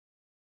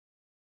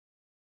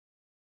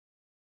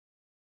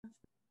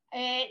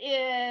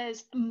It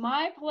is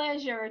my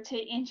pleasure to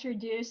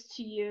introduce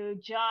to you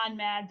Jon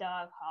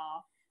Maddog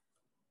Hall.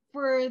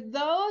 For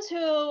those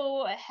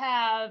who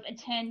have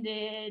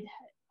attended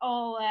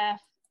OLF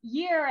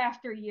year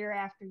after year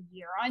after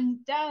year,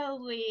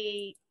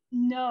 undoubtedly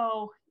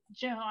know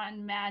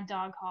Jon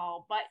Maddog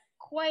Hall, but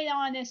quite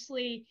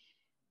honestly,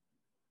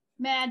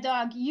 Mad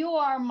Dog, you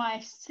are my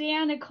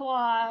Santa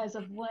Claus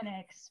of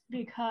Linux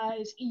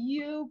because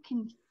you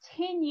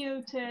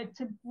continue to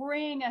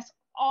bring us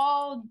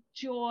all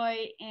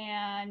joy,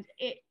 and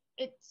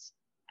it's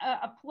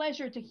a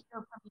pleasure to hear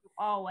from you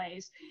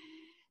always.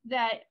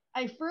 That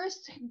I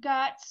first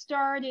got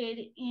started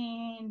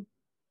in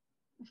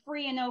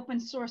free and open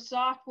source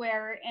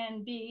software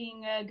and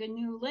being a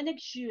GNU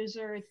Linux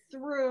user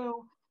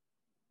through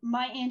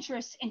my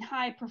interest in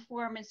high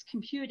performance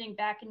computing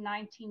back in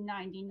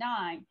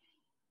 1999.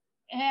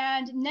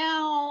 And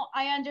now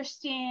I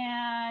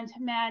understand,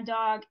 Mad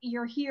Dog,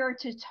 you're here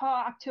to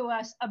talk to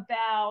us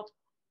about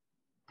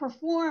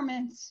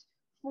performance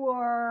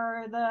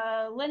for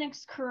the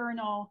Linux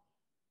kernel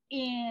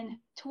in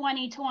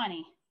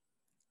 2020.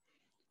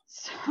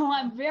 So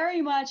I'm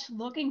very much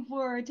looking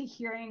forward to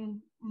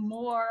hearing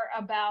more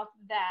about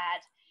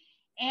that.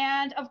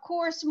 And of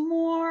course,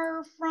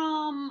 more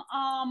from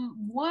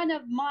one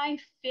of my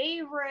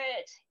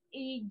favorite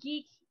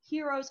geek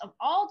heroes of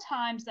all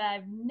times that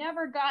I've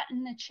never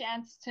gotten a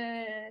chance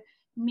to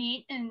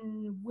meet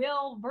and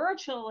will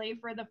virtually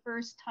for the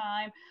first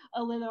time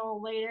a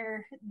little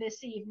later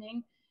this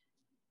evening.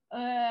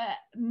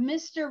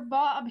 Mr.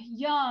 Bob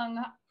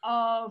Young,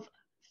 of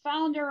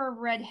founder of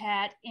Red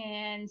Hat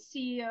and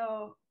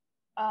CEO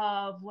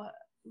of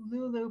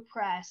Lulu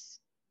Press.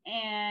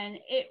 And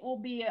it will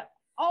be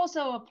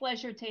also a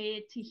pleasure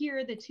to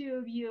hear the two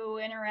of you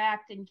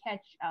interact and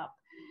catch up.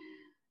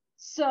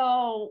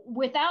 So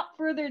without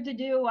further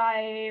ado,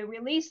 I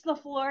release the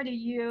floor to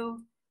you.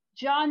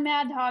 Jon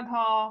Maddog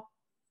Hall,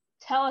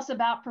 tell us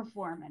about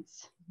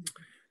performance.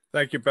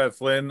 Thank you,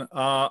 Beth Lynn.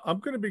 I'm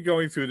going to be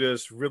going through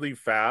this really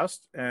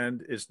fast,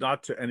 and it's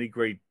not to any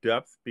great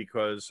depth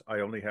because I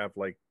only have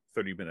like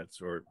 30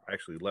 minutes, or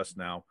actually less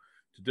now,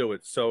 to do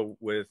it. So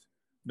with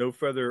no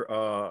further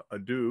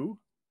ado,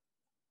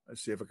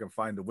 let's see if I can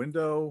find the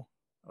window.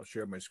 I'll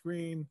share my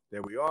screen.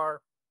 There we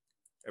are.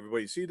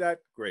 Everybody see that?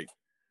 Great.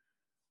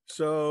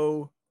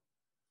 So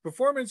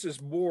performance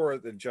is more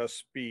than just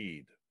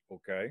speed,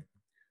 okay?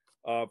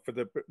 For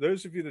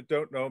those of you that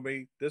don't know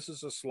me, this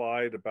is a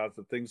slide about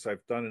the things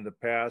I've done in the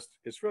past.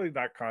 It's really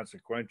not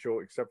consequential,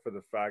 except for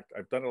the fact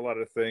I've done a lot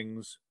of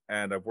things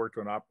and I've worked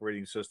on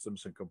operating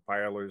systems and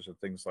compilers and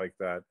things like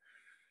that.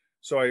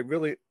 So I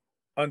really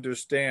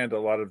understand a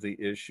lot of the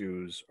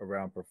issues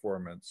around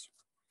performance.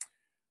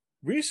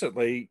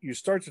 Recently, you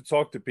start to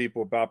talk to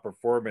people about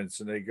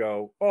performance and they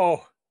go,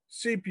 oh,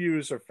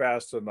 CPUs are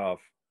fast enough.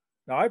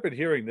 Now, I've been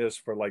hearing this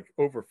for like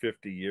over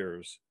 50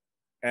 years.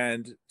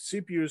 And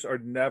CPUs are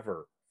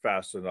never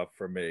fast enough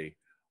for me.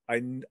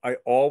 I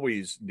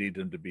always need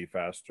them to be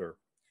faster.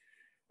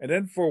 And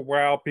then for a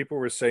while, people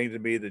were saying to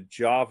me that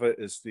Java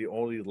is the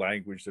only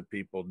language that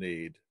people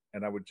need.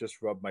 And I would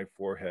just rub my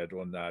forehead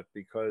on that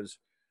because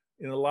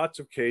in lots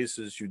of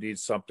cases, you need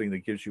something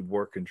that gives you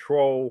more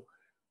control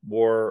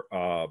over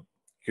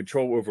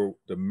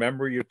the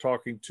memory you're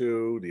talking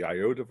to, the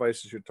I/O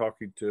devices you're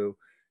talking to.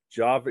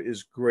 Java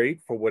is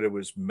great for what it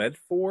was meant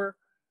for,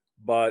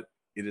 but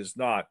it is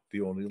not the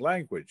only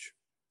language.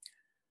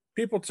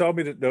 People tell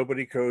me that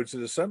nobody codes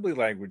in assembly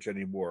language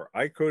anymore.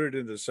 I coded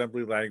in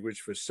assembly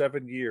language for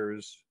 7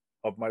 years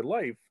of my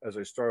life as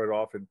I started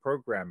off in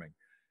programming.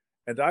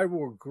 And I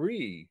will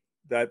agree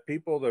that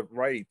people that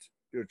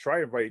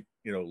try and write,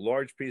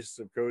 large pieces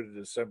of code in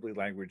assembly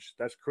language,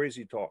 that's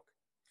crazy talk.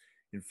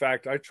 In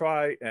fact, I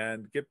try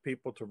and get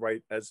people to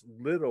write as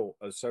little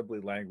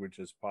assembly language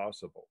as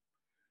possible.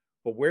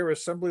 But where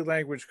assembly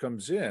language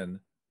comes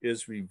in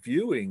is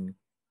reviewing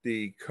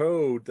the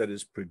code that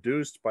is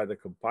produced by the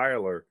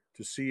compiler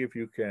to see if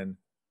you can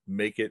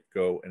make it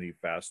go any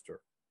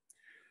faster.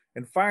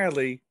 And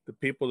finally, the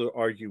people that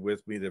argue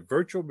with me that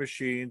virtual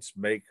machines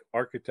make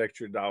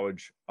architecture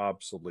knowledge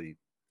obsolete.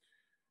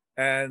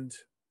 And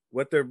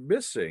what they're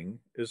missing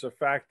is the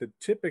fact that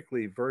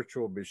typically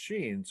virtual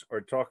machines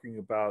are talking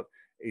about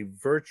a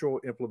virtual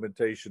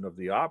implementation of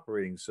the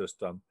operating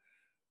system,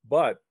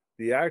 but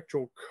the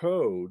actual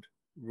code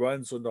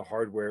runs on the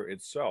hardware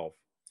itself.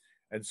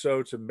 And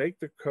so to make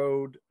the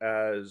code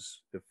as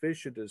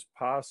efficient as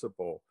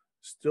possible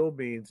still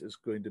means it's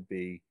going to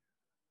be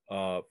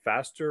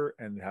faster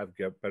and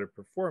get better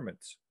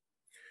performance.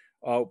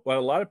 But a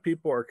lot of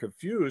people are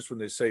confused when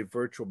they say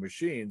virtual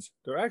machines.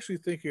 They're actually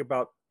thinking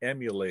about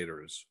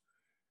emulators.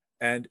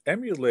 And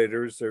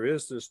emulators, there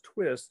is this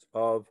twist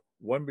of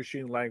one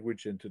machine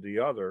language into the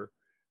other,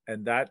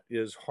 and that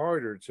is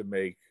harder to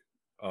make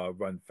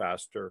run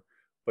faster,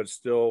 but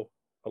still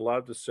a lot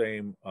of the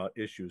same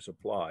issues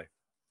apply.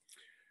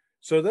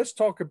 So let's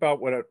talk about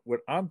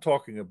what I'm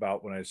talking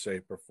about when I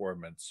say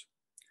performance.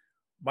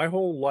 My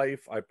whole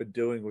life, I've been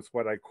dealing with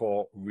what I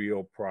call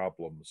real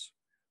problems.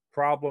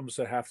 problems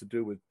that have to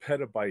do with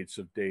petabytes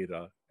of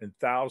data and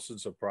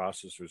thousands of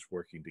processors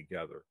working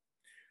together.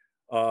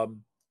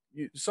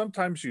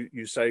 Sometimes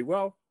you say,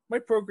 well, my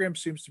program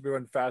seems to be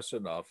run fast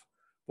enough,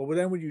 but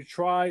then when you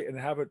try and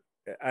have it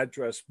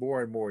address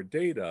more and more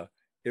data,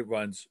 it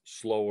runs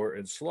slower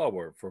and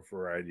slower for a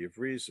variety of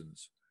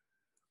reasons.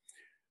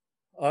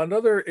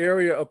 Another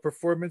area of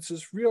performance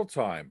is real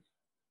time.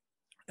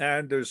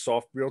 And there's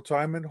soft real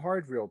time and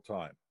hard real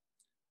time.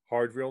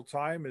 Hard real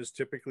time is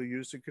typically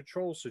used in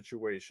control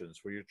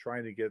situations where you're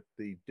trying to get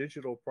the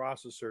digital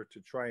processor to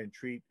try and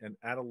treat an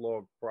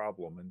analog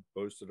problem, and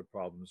most of the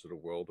problems of the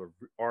world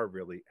are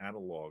really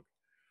analog.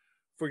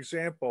 For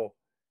example,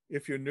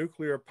 if your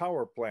nuclear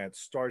power plant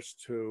starts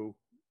to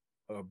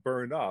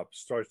burn up,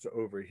 starts to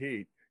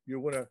overheat, you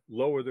want to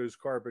lower those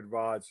carbon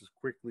rods as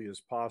quickly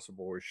as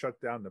possible or shut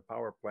down the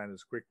power plant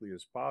as quickly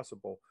as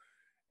possible.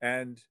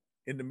 And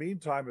in the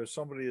meantime, if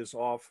somebody is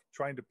off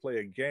trying to play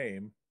a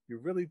game, you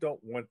really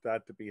don't want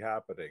that to be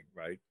happening,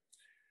 right?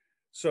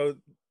 So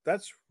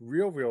that's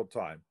real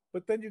time.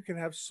 But then you can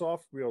have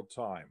soft real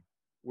time,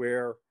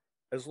 where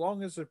as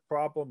long as the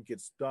problem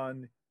gets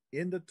done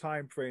in the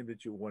time frame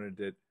that you wanted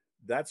it,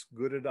 that's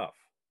good enough.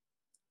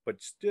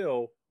 But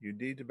still, you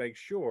need to make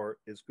sure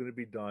it's going to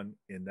be done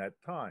in that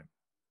time.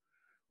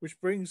 Which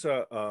brings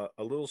a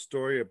little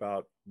story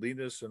about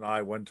Linus and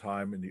I one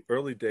time in the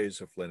early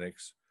days of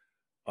Linux.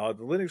 The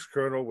Linux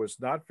kernel was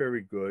not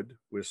very good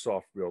with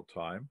soft real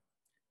time.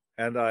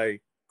 And I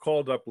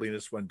called up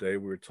Linus one day,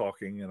 we were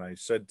talking, and I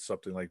said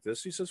something like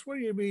this. He says, what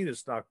do you mean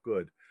it's not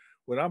good?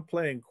 When I'm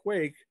playing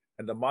Quake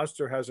and the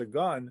monster has a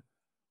gun,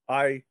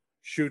 I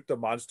shoot the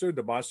monster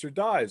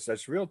dies.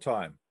 That's real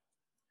time.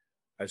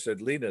 I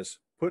said, Linus,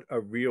 put a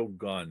real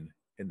gun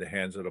in the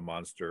hands of the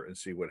monster and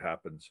see what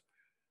happens.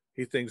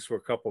 He thinks for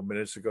a couple of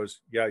minutes and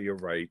goes, yeah, you're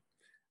right.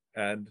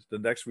 And the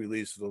next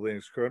release of the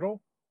Linux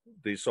kernel,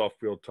 the soft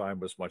real time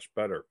was much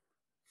better.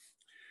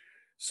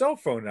 Cell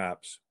phone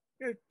apps.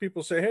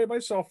 People say, hey, my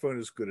cell phone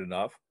is good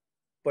enough.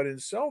 But in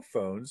cell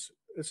phones,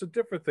 it's a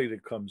different thing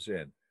that comes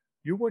in.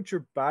 You want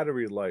your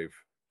battery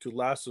life to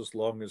last as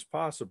long as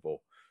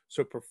possible.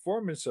 So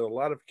performance in a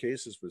lot of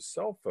cases with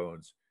cell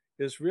phones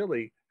is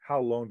really how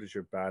long does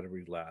your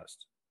battery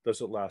last?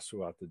 Does it last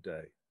throughout the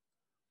day?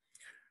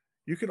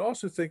 You can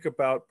also think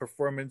about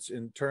performance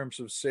in terms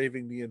of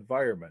saving the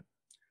environment.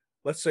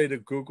 Let's say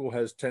that Google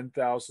has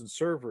 10,000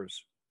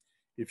 servers.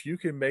 If you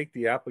can make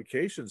the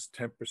applications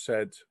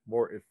 10%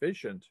 more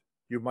efficient,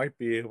 you might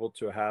be able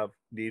to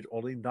need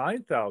only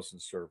 9,000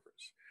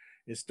 servers.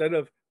 Instead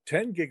of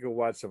 10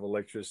 gigawatts of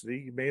electricity,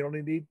 you may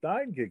only need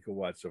 9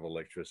 gigawatts of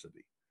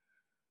electricity.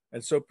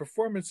 And so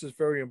performance is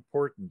very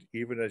important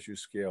even as you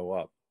scale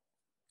up.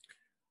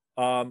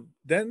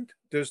 Then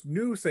there's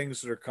new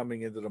things that are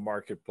coming into the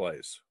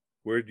marketplace.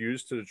 We're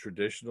used to the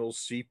traditional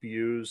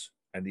CPUs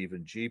and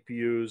even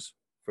GPUs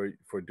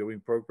for doing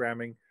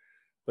programming.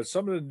 But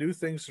some of the new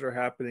things that are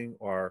happening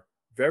are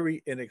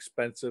very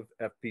inexpensive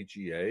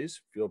FPGAs,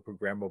 field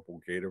programmable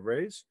gate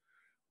arrays,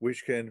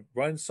 which can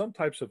run some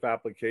types of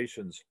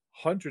applications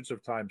hundreds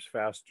of times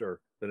faster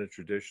than a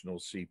traditional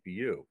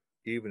CPU,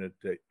 even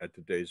at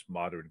today's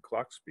modern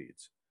clock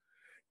speeds.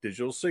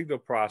 Digital signal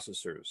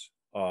processors,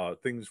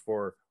 things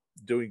for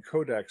doing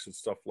codecs and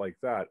stuff like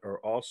that, are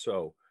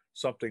also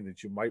something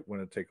that you might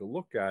want to take a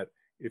look at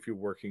if you're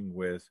working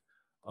with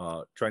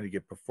trying to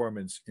get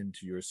performance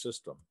into your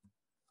system.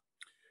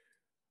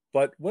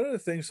 But one of the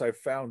things I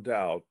found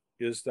out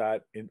is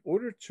that in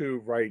order to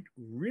write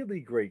really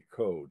great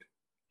code,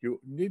 you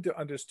need to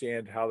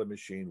understand how the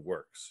machine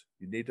works.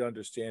 You need to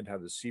understand how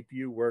the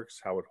CPU works,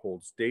 how it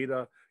holds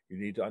data. You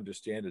need to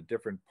understand the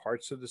different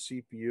parts of the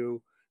CPU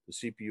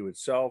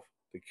itself,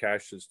 the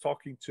cache it's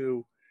talking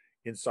to.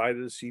 Inside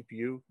of the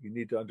CPU, you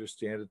need to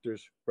understand that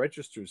there's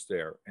registers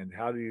there, and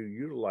how do you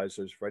utilize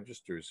those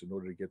registers in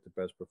order to get the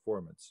best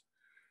performance.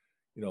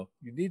 You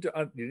need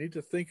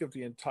to think of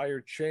the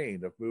entire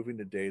chain of moving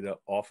the data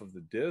off of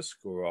the disk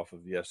or off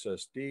of the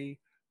SSD,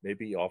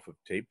 maybe off of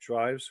tape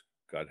drives.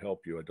 God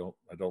help you,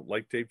 I don't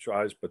like tape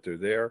drives, but they're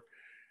there.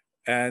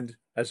 And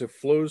as it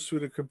flows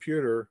through the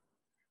computer,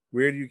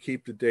 where do you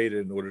keep the data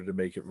in order to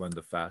make it run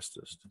the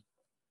fastest?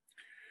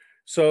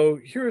 So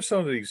here are some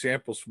of the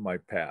examples from my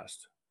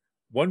past.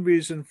 One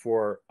reason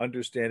for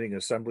understanding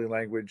assembly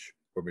language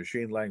or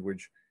machine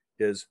language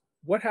is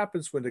what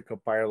happens when the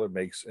compiler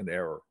makes an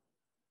error.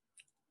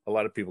 A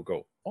lot of people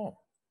go, oh,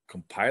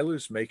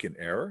 compilers make an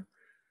error?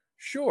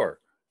 Sure,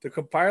 the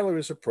compiler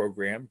is a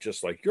program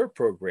just like your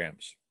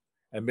programs.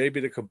 And maybe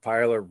the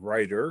compiler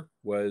writer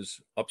was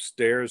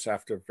upstairs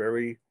after a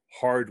very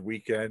hard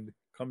weekend,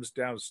 comes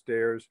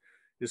downstairs,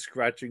 is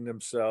scratching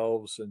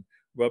themselves and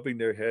rubbing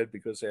their head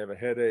because they have a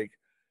headache.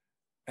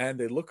 And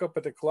they look up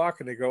at the clock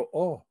and they go,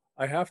 oh,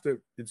 I have to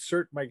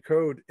insert my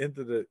code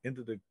into the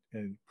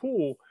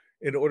pool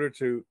in order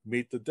to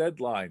meet the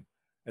deadline.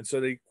 And so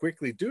they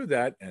quickly do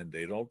that and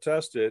they don't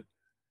test it.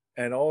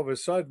 And all of a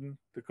sudden,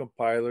 the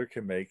compiler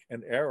can make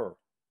an error.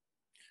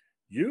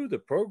 You, the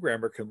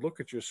programmer, can look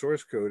at your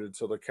source code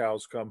until the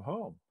cows come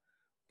home.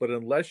 But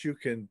unless you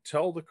can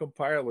tell the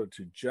compiler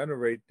to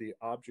generate the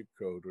object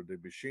code or the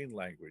machine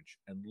language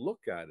and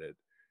look at it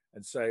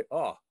and say,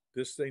 oh,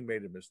 this thing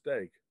made a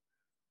mistake,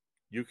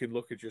 you can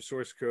look at your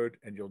source code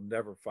and you'll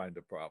never find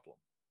a problem.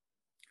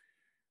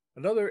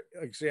 Another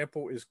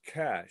example is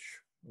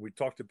cache. We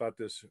talked about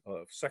this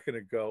a second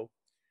ago.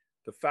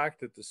 The fact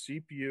that the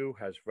CPU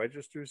has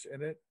registers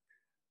in it,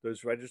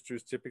 those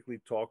registers typically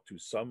talk to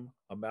some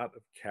amount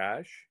of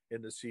cache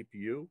in the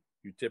CPU.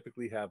 You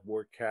typically have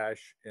more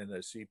cache in a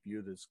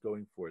CPU that's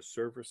going for a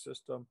server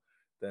system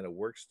than a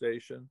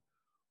workstation.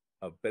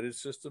 Embedded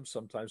systems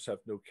sometimes have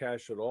no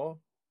cache at all.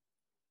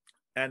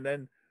 And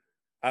then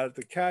out of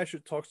the cache,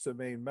 it talks to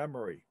the main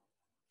memory.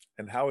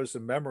 And how is the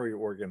memory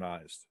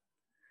organized?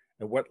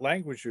 And what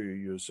language are you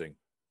using?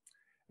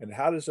 And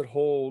how does it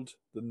hold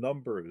the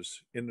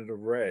numbers in an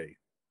array?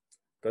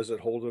 Does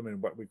it hold them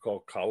in what we call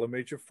column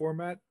major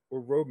format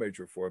or row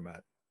major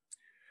format?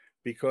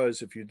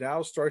 Because if you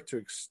now start to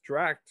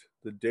extract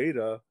the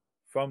data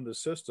from the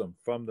system,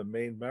 from the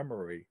main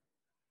memory,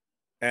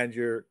 and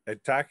you're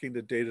attacking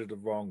the data the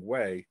wrong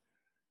way,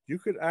 you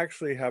could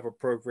actually have a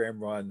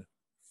program run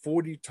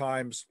 40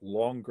 times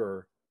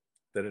longer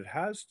than it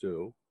has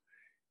to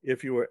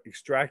if you were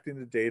extracting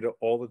the data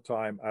all the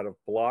time out of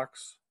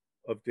blocks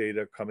of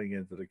data coming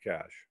into the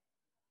cache.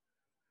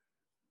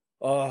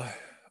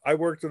 I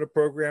worked on a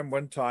program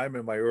one time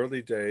in my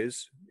early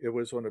days. It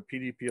was on a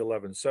PDP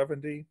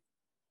 1170.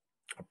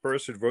 A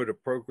person wrote a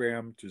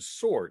program to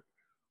sort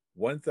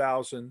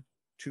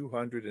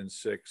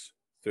 1,206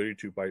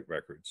 32-byte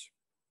records.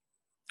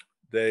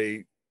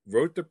 They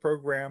wrote the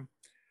program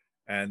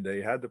and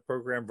they had the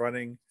program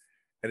running,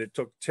 and it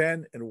took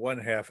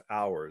 10.5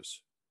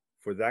 hours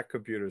for that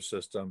computer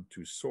system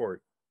to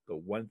sort the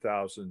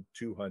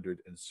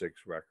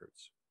 1,206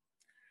 records.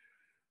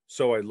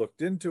 So I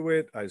looked into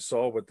it. I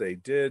saw what they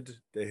did.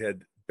 They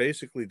had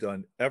basically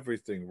done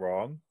everything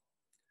wrong.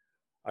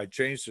 I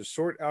changed the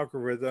sort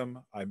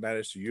algorithm. I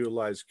managed to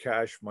utilize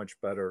cache much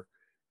better.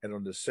 And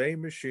on the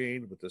same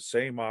machine with the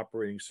same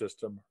operating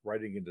system,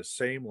 writing in the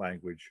same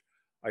language,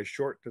 I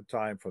shortened the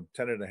time from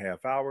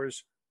 10.5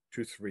 hours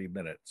to 3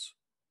 minutes.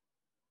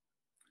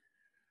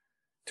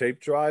 Tape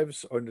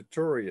drives are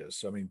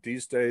notorious. I mean,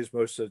 these days,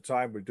 most of the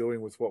time, we're doing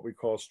with what we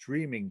call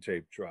streaming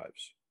tape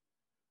drives.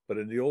 But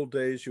in the old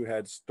days, you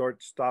had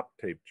start-stop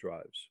tape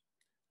drives.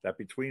 That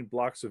between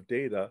blocks of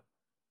data,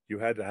 you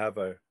had to have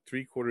a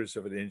 3/4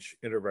 of an inch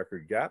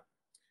inter-record gap.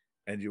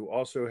 And you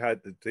also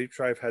had, the tape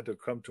drive had to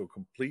come to a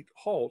complete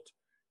halt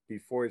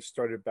before it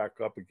started back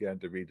up again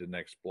to read the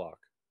next block.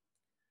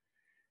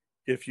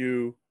 If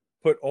you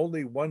put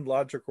only one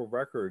logical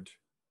record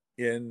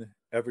in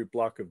every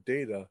block of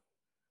data,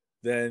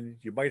 then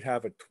you might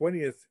have a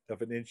 1/20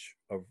 of an inch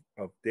of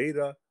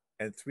data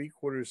and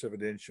 3/4 of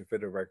an inch of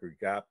inter-record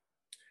gap.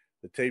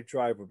 The tape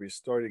drive would be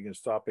starting and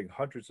stopping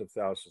hundreds of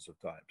thousands of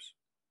times.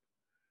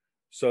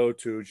 So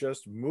to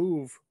just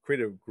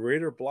create a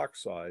greater block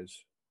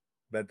size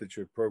meant that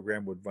your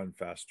program would run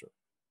faster.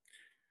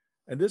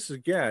 And this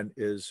again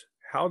is,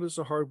 how does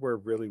the hardware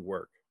really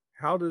work?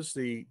 How does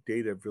the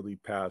data really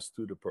pass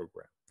through the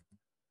program?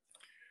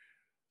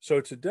 So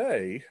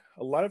today,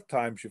 a lot of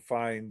times you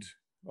find,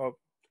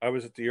 well, I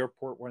was at the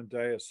airport one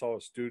day, I saw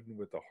a student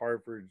with a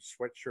Harvard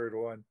sweatshirt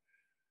on,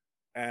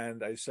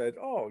 and I said,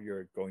 oh,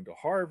 you're going to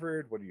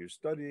Harvard, what are you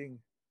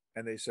studying?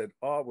 And they said,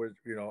 oh,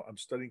 I'm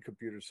studying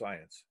computer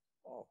science.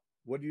 Oh,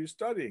 what are you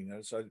studying?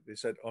 And so they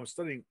said, oh, I'm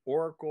studying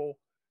Oracle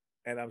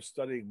and I'm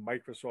studying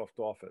Microsoft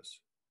Office.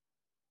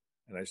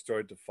 And I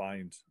started to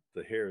find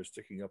the hair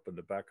sticking up in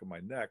the back of my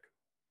neck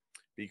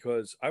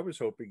because I was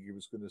hoping he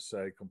was going to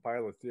say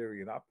compiler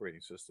theory and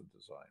operating system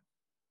design.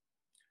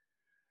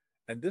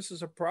 And this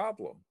is a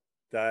problem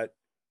that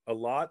a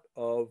lot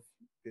of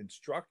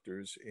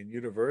instructors in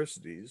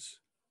universities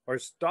are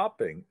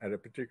stopping at a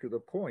particular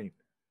point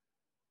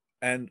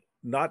and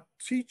not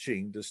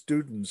teaching the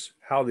students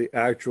how the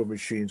actual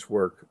machines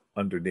work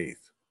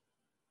underneath.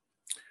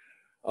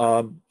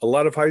 A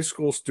lot of high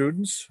school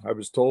students, I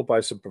was told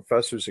by some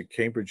professors at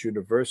Cambridge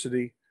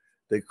University,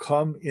 they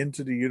come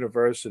into the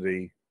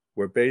university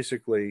where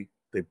basically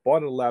they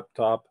bought a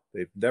laptop,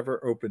 they've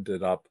never opened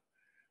it up,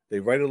 they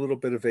write a little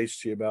bit of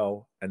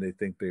HTML, and they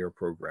think they are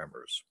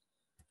programmers.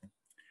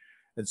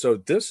 And so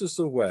this is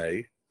the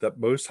way that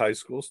most high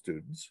school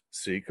students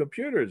see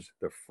computers,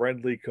 the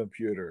friendly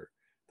computer,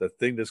 the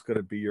thing that's going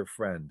to be your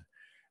friend.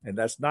 And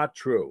that's not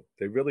true.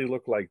 They really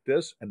look like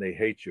this, and they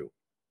hate you.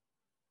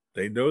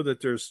 They know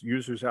that there's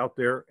users out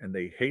there, and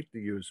they hate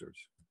the users.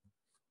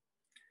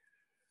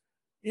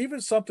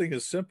 Even something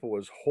as simple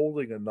as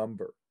holding a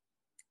number.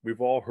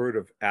 We've all heard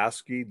of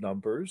ASCII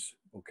numbers,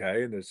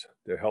 okay? And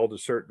they're held a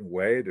certain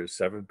way. There's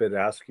 7-bit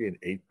ASCII and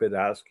 8-bit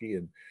ASCII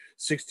and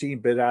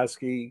 16-bit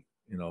ASCII,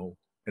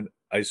 and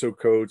ISO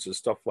codes and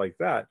stuff like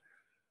that.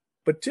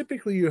 But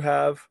typically you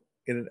have,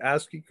 in an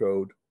ASCII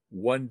code,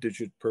 1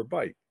 digit per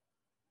byte.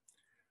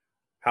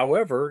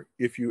 However,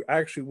 if you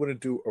actually want to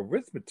do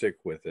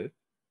arithmetic with it,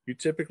 you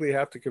typically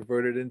have to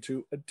convert it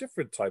into a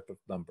different type of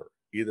number,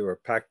 either a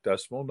packed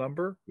decimal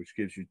number, which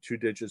gives you 2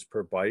 digits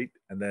per byte,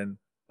 and then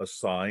a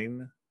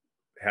sign,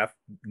 half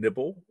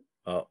nibble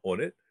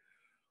on it,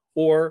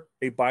 or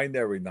a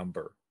binary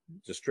number,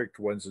 the strict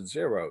ones and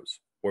zeros,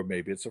 or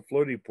maybe it's a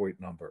floating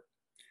point number.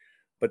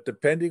 But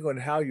depending on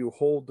how you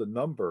hold the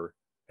number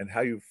and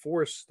how you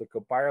force the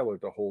compiler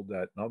to hold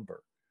that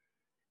number,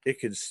 it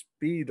can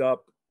speed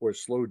up or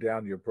slow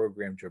down your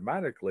program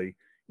dramatically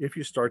if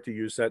you start to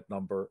use that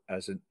number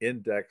as an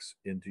index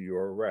into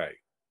your array.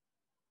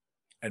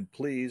 And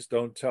please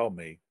don't tell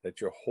me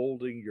that you're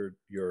holding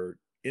your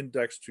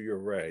index to your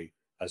array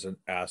as an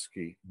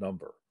ASCII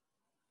number.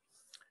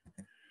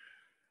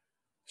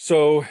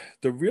 So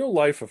the real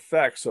life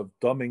effects of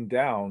dumbing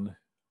down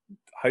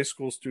high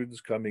school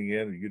students coming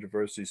in or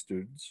university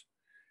students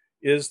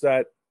is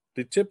that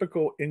the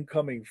typical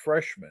incoming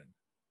freshman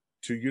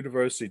to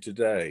university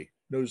today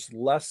knows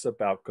less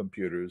about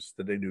computers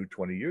than they knew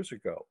 20 years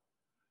ago,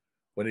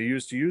 when they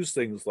used to use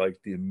things like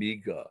the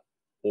Amiga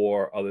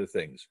or other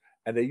things.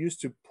 And they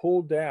used to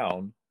pull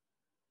down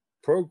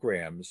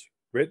programs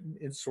written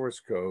in source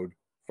code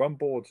from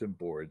bulletin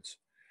boards.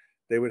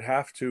 They would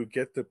have to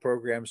get the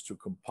programs to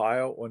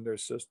compile on their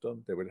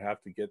system. They would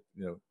have to get,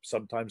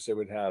 sometimes they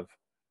would have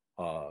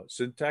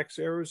syntax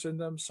errors in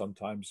them.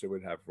 Sometimes they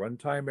would have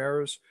runtime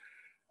errors.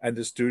 And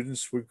the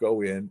students would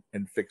go in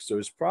and fix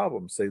those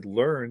problems. They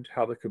learned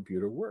how the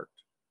computer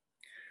worked.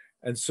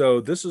 And so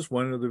this is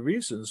one of the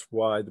reasons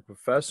why the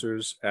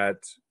professors at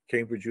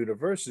Cambridge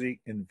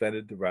University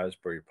invented the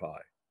Raspberry Pi.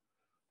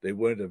 They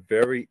wanted a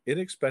very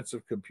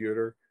inexpensive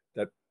computer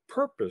that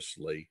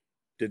purposely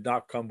did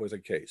not come with a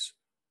case,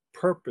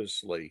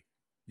 purposely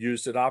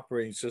used an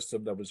operating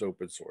system that was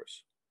open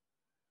source.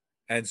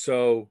 And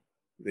so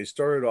they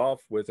started off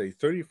with a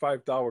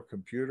 $35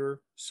 computer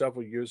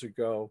several years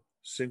ago,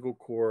 single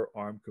core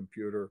ARM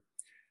computer.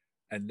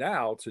 And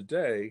now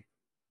today,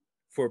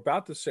 for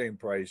about the same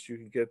price, you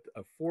can get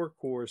a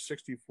 4-core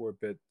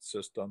 64-bit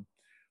system,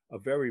 a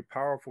very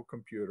powerful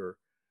computer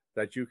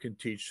that you can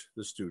teach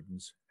the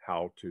students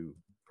how to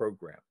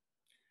program.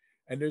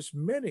 And there's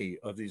many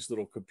of these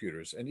little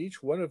computers, and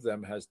each one of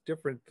them has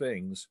different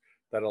things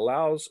that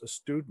allows a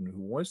student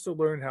who wants to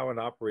learn how an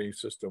operating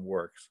system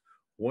works,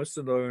 wants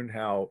to learn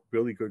how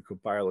really good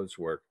compilers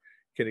work,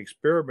 can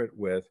experiment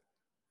with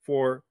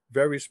for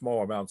very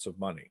small amounts of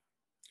money.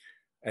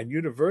 And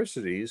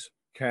universities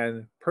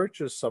can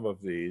purchase some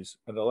of these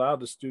and allow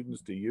the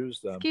students to use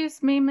them.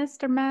 Excuse me,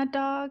 Mr. Mad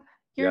Dog.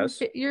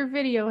 Yes? Your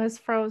video has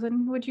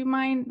frozen. Would you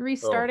mind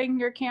restarting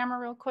your camera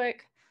real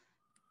quick?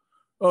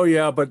 Oh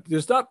yeah, but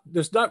there's not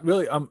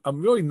really.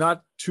 I'm really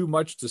not too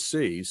much to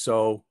see.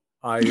 So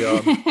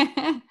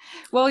I.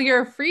 Well,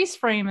 your freeze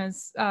frame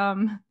is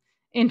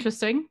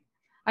interesting.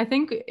 I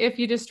think if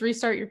you just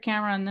restart your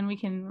camera and then we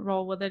can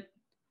roll with it. If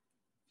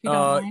you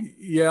don't mind.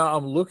 Yeah,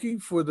 I'm looking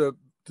for the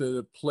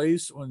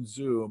place on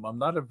Zoom. I'm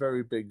not a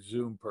very big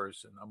Zoom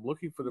person. I'm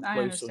looking for the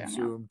place on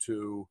Zoom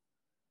to.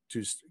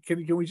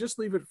 Can we just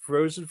leave it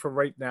frozen for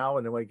right now,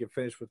 and then when I get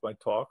finished with my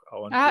talk,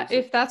 I'll unfreeze it?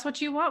 If that's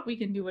what you want, we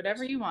can do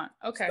whatever you want.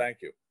 Okay.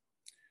 Thank you.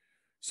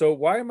 So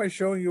why am I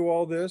showing you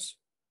all this?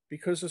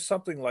 Because of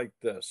something like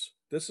this.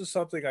 This is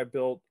something I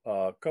built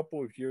a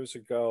couple of years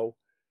ago,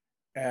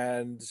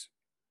 and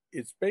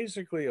it's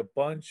basically a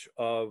bunch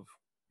of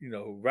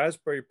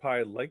Raspberry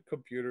Pi-like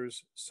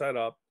computers set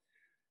up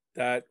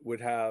that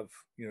would have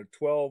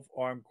 12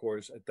 ARM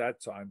cores at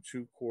that time,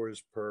 2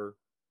 cores per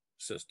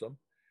system.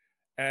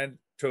 And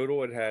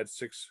total, it had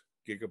 6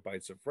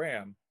 gigabytes of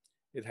RAM.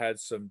 It had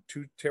some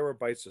 2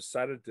 terabytes of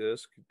SATA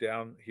disk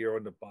down here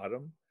on the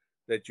bottom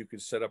that you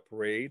could set up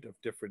RAID of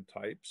different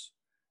types.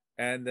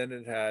 And then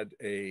it had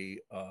a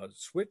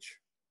switch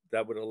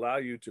that would allow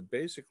you to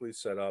basically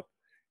set up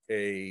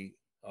a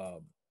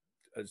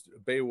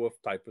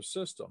Beowulf type of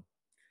system.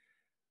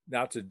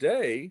 Now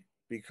today,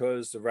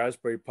 because the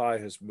Raspberry Pi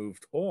has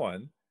moved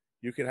on,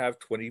 you can have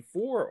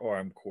 24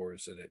 ARM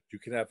cores in it. You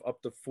can have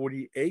up to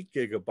 48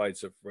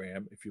 gigabytes of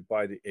RAM if you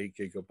buy the 8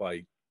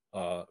 gigabyte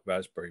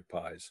Raspberry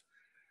Pis.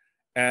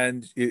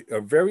 And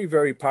a very,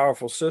 very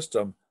powerful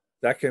system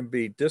that can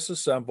be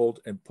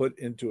disassembled and put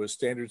into a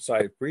standard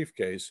size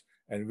briefcase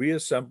and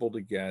reassembled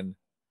again,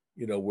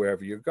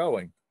 wherever you're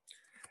going.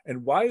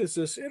 And why is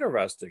this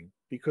interesting?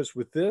 Because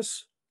with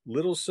this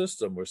little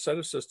system or set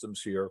of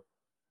systems here,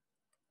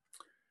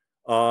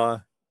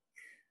 okay,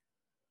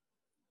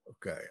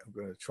 I'm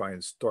going to try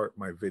and start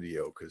my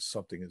video because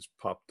something has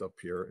popped up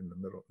here in the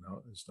middle.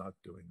 No, it's not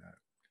doing that.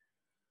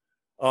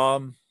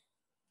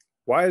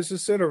 Why is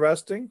this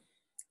interesting?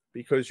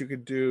 Because you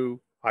can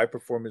do high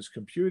performance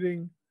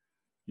computing,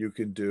 you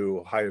can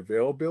do high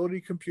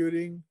availability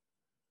computing,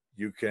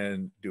 you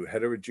can do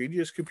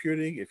heterogeneous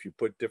computing if you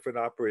put different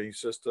operating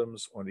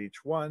systems on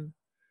each one,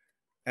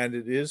 and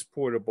it is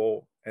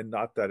portable and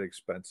not that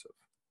expensive.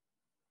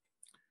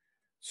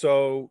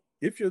 So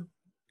if you're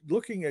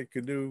looking at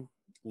GNU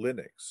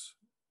Linux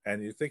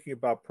and you're thinking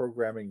about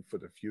programming for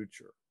the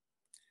future,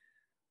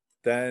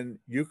 then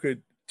you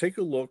could take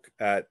a look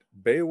at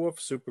Beowulf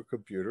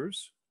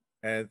supercomputers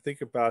and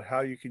think about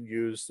how you can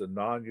use the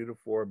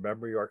non-uniform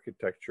memory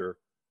architecture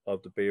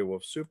of the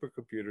Beowulf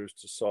supercomputers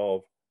to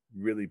solve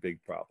really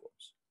big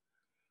problems.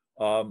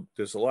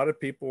 There's a lot of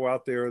people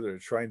out there that are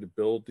trying to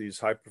build these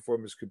high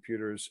performance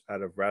computers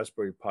out of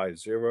Raspberry Pi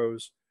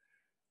Zeros.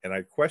 And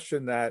I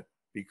question that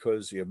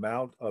because the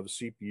amount of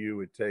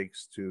CPU it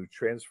takes to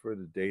transfer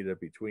the data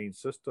between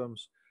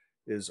systems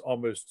is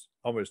almost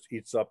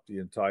eats up the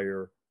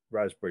entire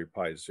Raspberry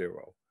Pi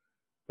Zero.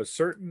 But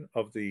certain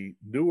of the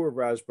newer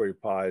Raspberry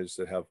Pis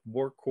that have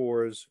more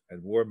cores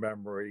and more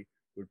memory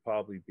would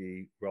probably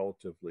be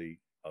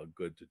relatively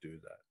good to do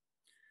that.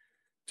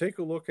 Take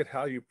a look at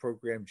how you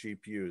program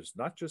GPUs,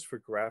 not just for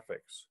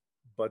graphics,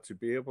 but to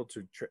be able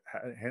to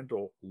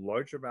handle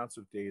large amounts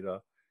of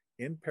data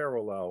in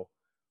parallel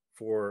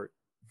for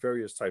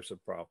various types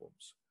of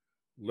problems.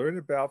 Learn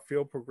about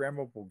field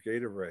programmable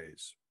gate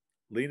arrays.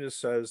 Linus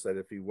says that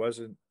if he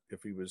was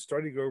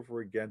starting over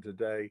again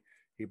today,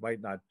 he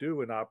might not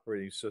do an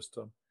operating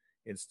system.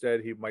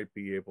 Instead, he might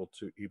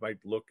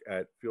look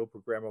at field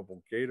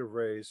programmable gate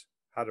arrays,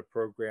 how to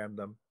program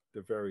them.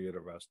 They're very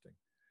interesting.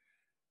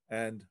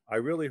 And I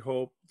really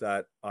hope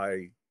that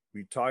I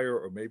retire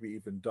or maybe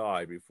even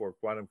die before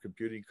quantum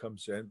computing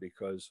comes in,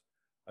 because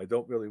I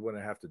don't really want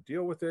to have to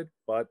deal with it,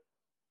 but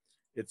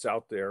it's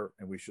out there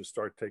and we should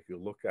start taking a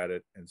look at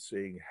it and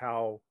seeing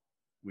how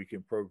we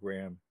can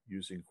program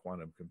using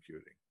quantum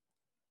computing.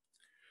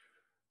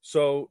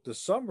 So the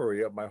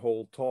summary of my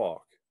whole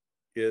talk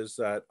is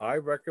that I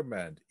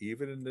recommend,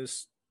 even in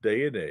this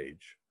day and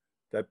age,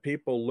 that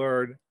people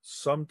learn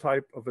some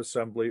type of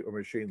assembly or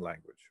machine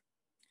language.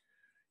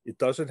 It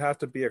doesn't have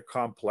to be a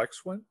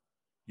complex one.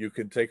 You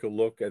can take a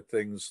look at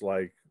things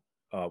like,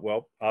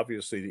 well,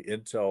 obviously the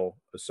Intel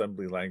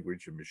assembly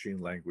language and machine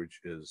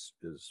language is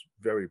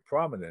very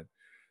prominent,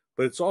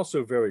 but it's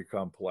also very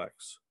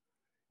complex.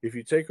 If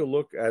you take a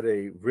look at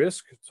a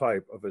RISC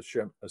type of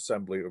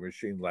assembly or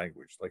machine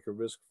language, like a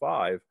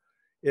RISC-V,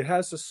 it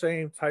has the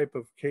same type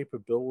of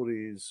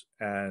capabilities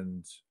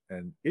and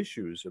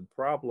issues and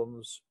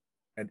problems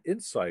and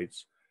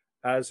insights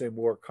as a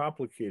more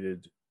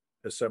complicated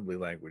assembly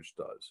language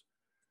does.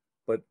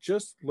 But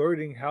just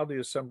learning how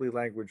the assembly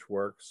language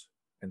works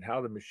and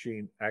how the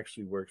machine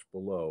actually works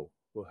below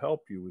will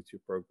help you with your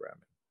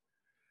programming.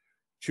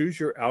 Choose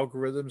your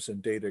algorithms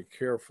and data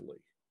carefully.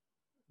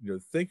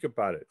 Think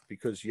about it,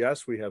 because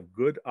yes, we have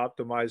good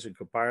optimizing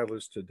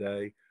compilers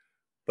today,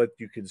 but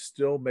you can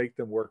still make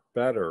them work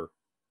better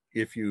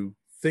if you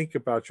think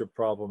about your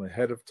problem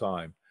ahead of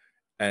time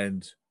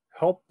and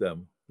help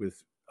them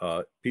with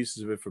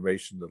pieces of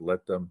information that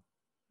let them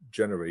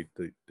generate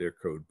their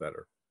code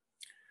better.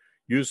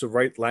 Use the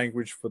right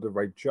language for the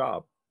right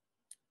job.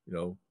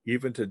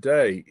 Even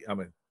today,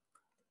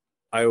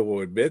 I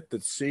will admit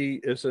that C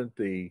isn't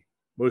the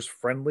most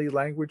friendly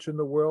language in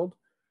the world,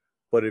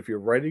 but if you're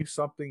writing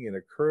something in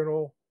a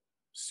kernel,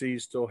 C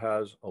still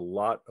has a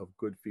lot of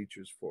good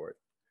features for it.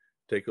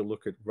 Take a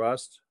look at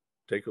Rust,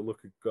 take a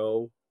look at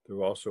Go.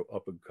 They're also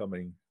up and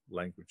coming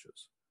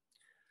languages.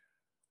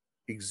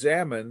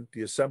 Examine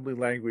the assembly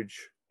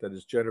language that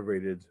is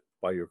generated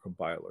by your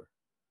compiler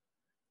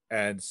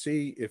and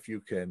see if you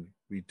can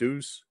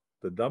reduce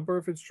the number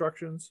of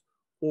instructions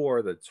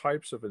or the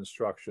types of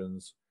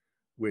instructions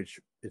which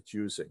it's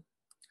using.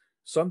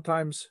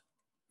 Sometimes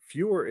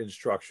fewer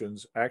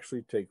instructions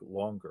actually take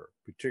longer,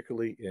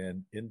 particularly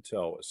in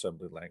Intel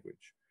assembly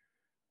language,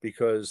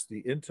 because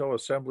the Intel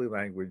assembly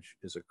language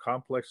is a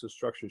complex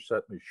instruction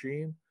set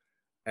machine,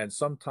 and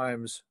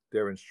sometimes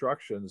their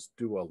instructions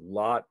spend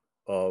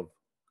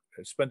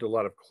a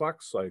lot of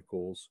clock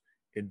cycles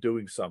in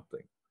doing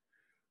something.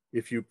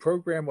 If you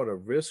program on a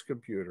RISC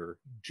computer,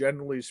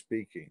 generally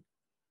speaking,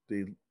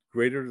 the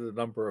greater the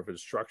number of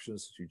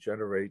instructions that you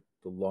generate,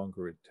 the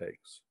longer it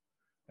takes.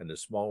 And the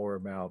smaller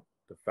amount,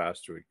 the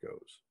faster it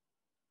goes.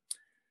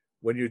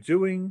 When you're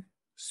doing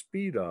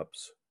speed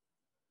ups,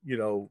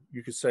 you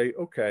could say,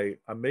 okay,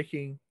 I'm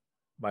making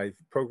my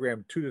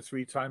program 2 to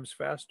 3 times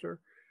faster,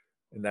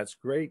 and that's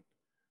great.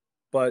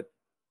 But,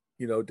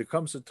 there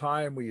comes a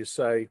time where you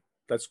say,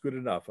 that's good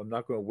enough. I'm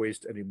not going to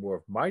waste any more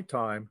of my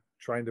time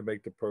trying to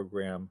make the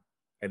program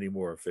any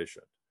more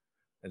efficient.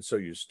 And so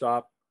you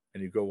stop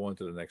and you go on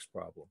to the next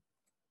problem.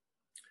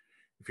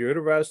 If you're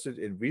interested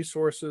in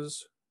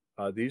resources,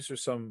 these are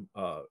some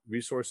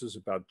resources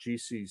about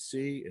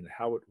GCC and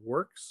how it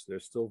works. They're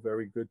still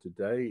very good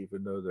today,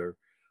 even though they're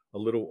a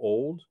little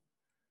old.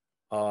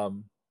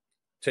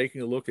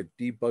 Taking a look at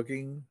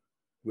debugging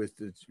with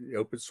the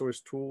open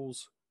source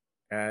tools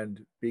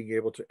and being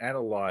able to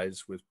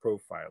analyze with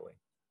profiling.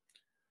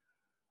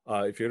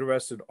 If you're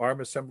interested in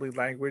ARM assembly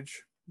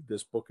language,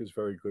 this book is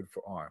very good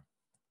for ARM.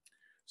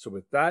 So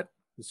with that,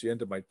 it's the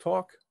end of my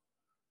talk.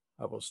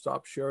 I will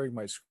stop sharing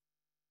my screen.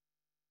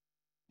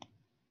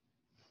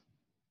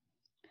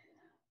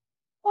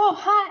 Well,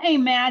 hi,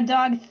 Mad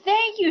Dog.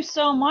 Thank you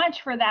so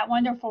much for that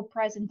wonderful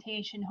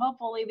presentation.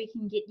 Hopefully we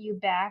can get you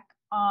back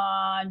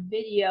on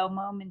video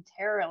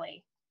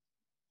momentarily.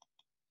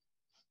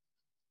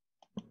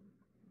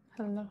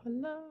 Hello,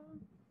 hello.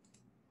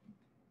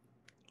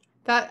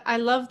 I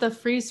love the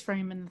freeze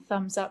frame and the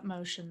thumbs up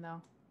motion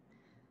though.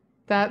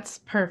 That's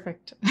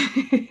perfect.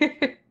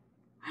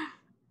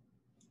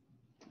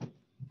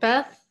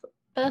 Beth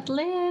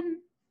Lynn.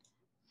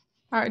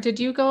 All right, did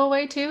you go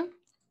away too?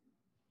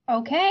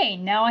 Okay,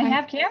 now I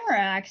have camera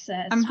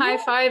access. I'm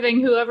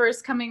high-fiving whoever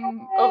is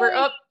coming over.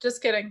 Oh,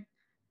 just kidding.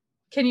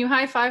 Can you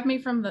high-five me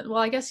from the, well,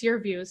 I guess your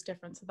view is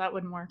different, so that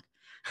wouldn't work.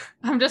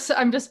 I'm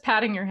just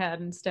patting your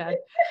head instead.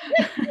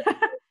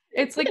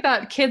 It's like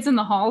that Kids in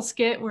the Hall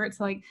skit where it's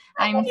like,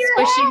 I'm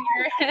squishing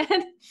your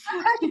head.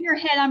 I'm crushing your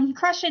head. I'm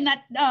crushing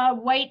that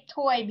white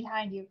toy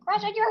behind you.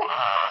 Crushing your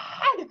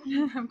head.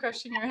 I'm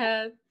crushing your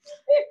head.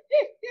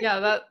 Yeah,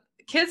 that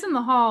Kids in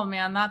the Hall,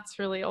 man, that's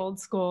really old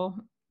school.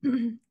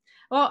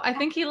 Well, I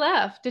think he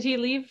left. Did he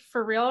leave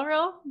for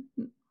real?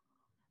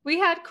 We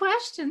had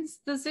questions.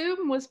 The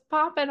Zoom was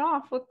popping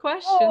off with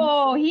questions.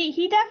 Oh,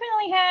 he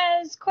definitely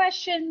has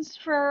questions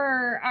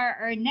for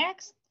our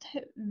next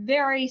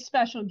very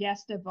special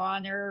guest of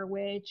honor,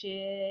 which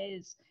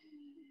is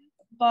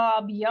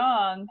Bob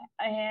Young.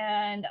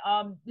 And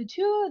the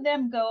two of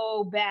them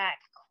go back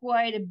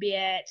quite a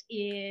bit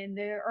in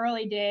the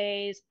early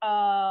days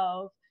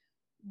of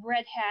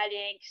Red Hat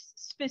Inc.,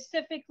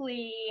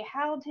 specifically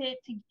how to get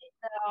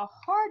the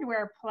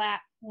hardware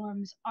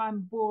platforms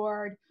on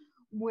board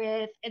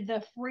with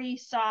the free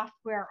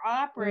software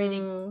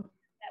operating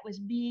that was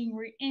being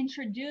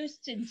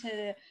reintroduced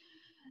into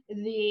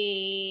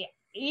the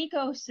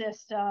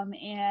ecosystem.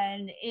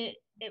 And it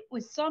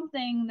was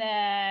something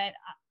that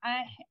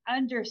I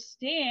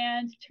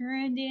understand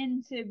turned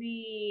into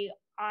be,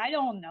 I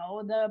don't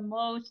know, the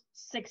most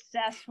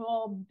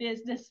successful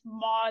business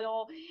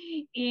model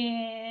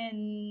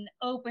in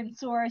open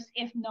source,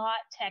 if not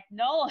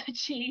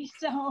technology.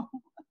 So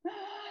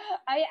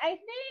I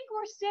think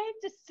we're safe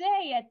to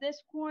say at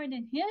this point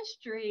in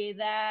history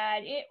that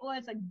it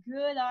was a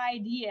good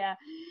idea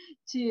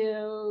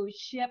to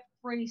ship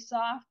free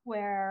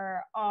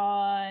software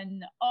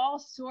on all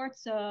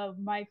sorts of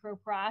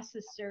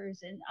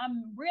microprocessors. And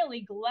I'm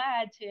really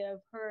glad to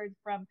have heard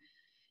from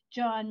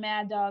Jon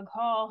Maddog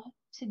Hall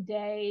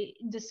today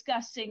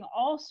discussing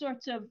all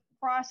sorts of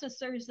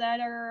processors that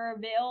are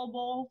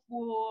available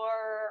for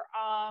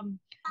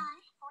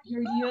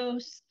your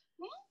use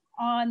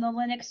on the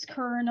Linux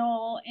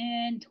kernel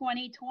in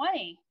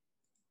 2020.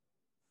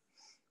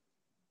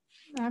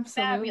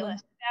 Absolutely.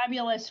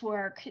 Fabulous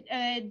work.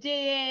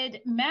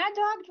 Did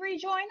Maddog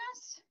rejoin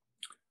us?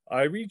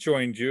 I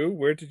rejoined you.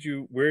 Where did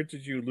you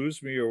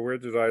lose me, or where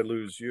did I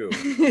lose you?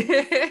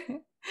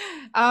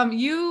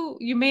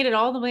 You made it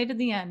all the way to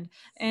the end,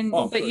 and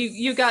but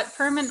you got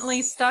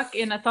permanently stuck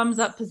in a thumbs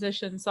up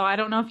position. So I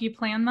don't know if you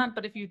planned that,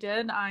 but if you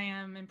did, I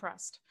am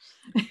impressed.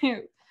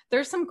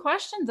 There's some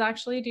questions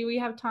actually. Do we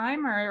have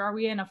time, or are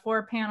we in a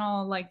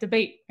 4-panel like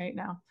debate right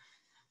now?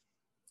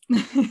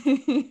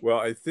 Well,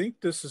 I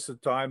think this is the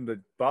time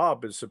that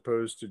Bob is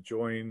supposed to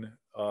join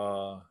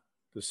the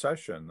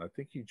session. I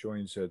think he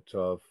joins at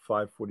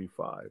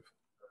 5:45.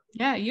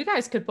 Yeah, you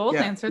guys could both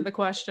answer the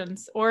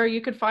questions, or you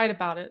could fight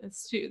about it.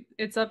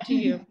 It's up to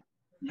you.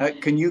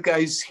 Can you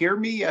guys hear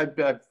me? I've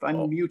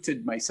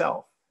unmuted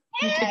myself.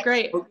 You did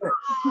great.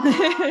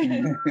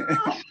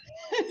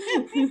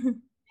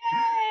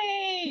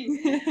 Yay!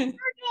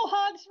 Virtual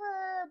hugs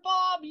for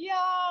Bob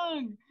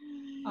Young.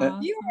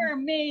 Awesome. You are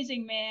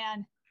amazing,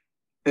 man.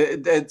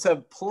 It's a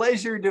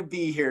pleasure to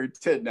be here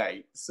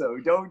tonight. So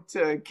don't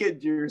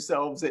kid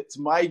yourselves. It's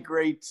my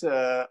great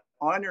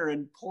honor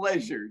and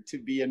pleasure to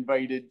be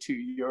invited to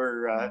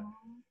your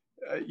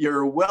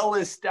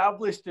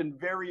well-established and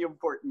very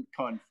important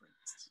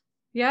conference.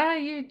 Yeah,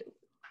 you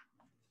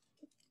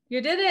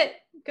did it.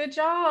 Good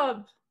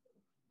job.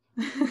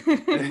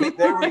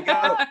 There we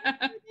go.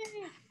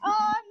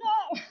 Oh no.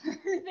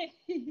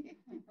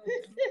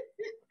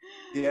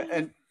 Yeah,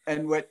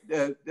 and what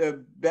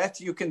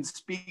Beth, you can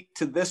speak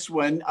to this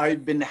one.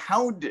 I've been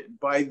hounded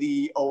by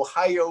the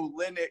Ohio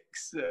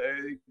Linux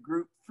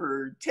group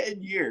for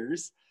 10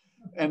 years,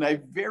 and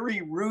I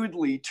very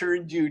rudely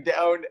turned you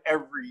down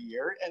every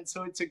year. And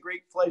so it's a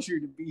great pleasure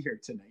to be here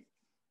tonight.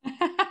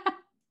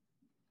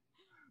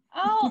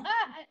 Oh,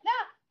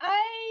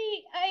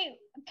 I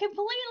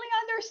completely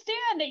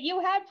understand that you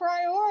had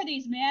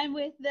priorities, man,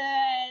 with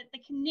the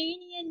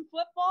Canadian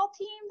football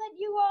team that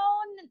you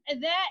own.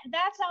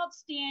 That's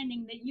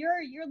outstanding. That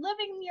you're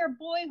living your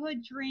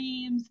boyhood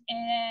dreams,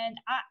 and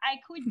I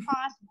couldn't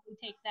possibly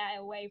take that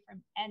away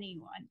from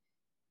anyone.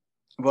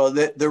 Well,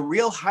 the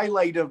real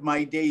highlight of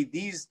my day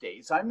these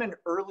days, I'm an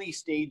early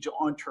stage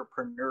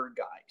entrepreneur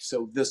guy.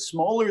 So the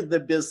smaller the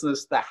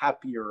business, the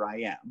happier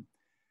I am.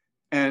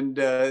 And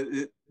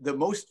the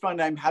most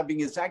fun I'm having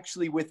is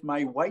actually with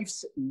my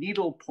wife's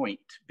needlepoint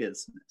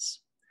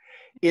business.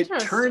 It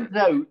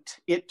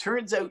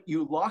turns out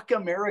you lock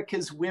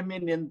America's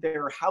women in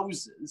their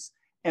houses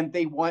and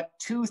they want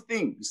two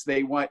things.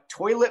 They want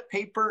toilet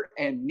paper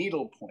and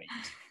needlepoint.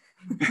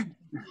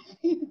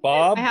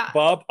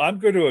 Bob, I'm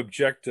going to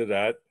object to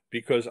that,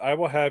 because I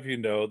will have you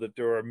know that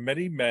there are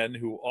many men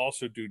who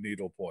also do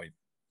needlepoint.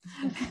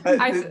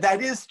 That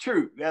is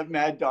true,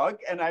 Mad Dog,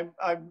 and I'm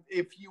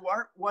if you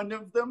aren't one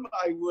of them,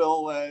 I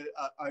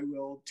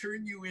will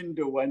turn you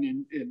into one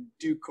in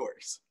due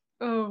course.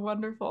 Oh,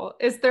 wonderful.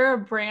 Is there a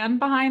brand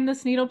behind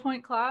this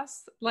needlepoint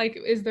class? Like,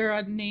 is there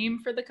a name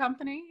for the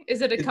company?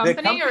 Is it a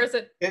company or is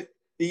it?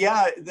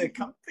 Yeah, the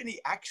company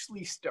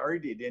actually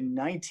started in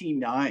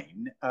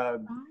 99.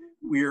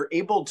 We were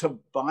able to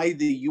buy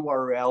the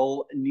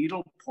URL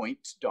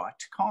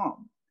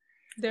needlepoint.com.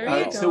 There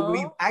you go. So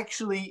we've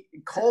actually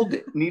called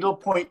it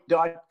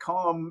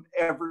needlepoint.com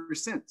ever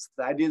since.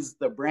 That is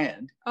the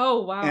brand.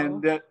 Oh, wow.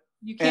 And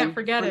you can't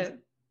forget it.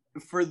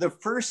 For the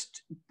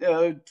first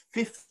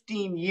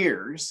 15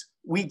 years,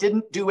 we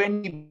didn't do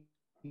any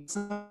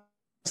business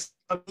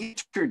on the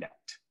internet.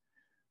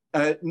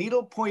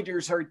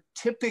 Needlepointers are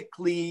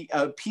typically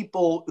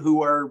people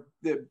who are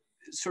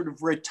sort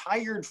of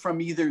retired from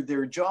either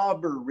their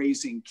job or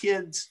raising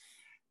kids.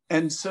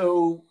 And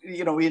so,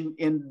 you know,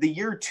 in the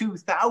year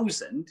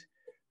 2000,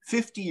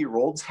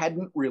 50-year-olds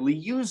hadn't really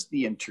used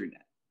the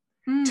internet.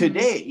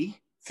 Today,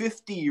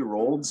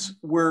 50-year-olds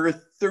were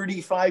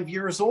 35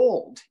 years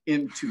old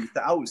in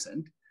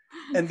 2000,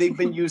 and they've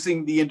been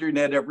using the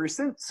internet ever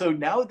since. So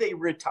now they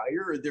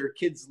retire or their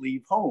kids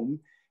leave home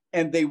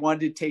and they want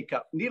to take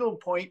up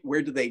needlepoint.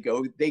 Where do they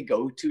go? They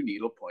go to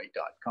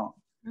needlepoint.com.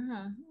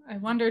 I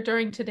wonder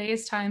during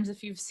today's times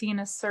if you've seen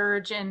a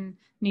surge in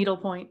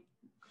needlepoint.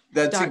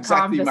 That's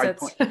exactly my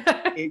point.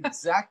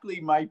 Exactly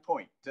my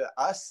point.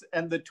 Us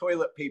and the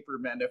toilet paper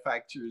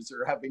manufacturers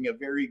are having a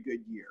very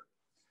good year.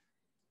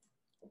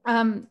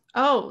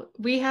 Oh,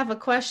 we have a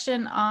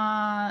question.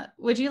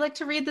 Would you like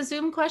to read the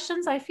Zoom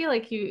questions? I feel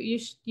like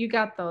you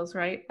got those,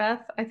 right,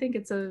 Beth? I think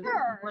it's a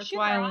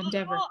worthwhile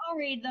endeavor. I'll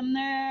read them.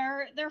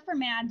 They're for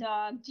Mad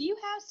Dog. Do you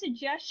have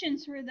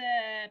suggestions for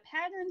the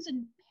patterns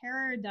and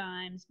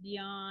paradigms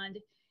beyond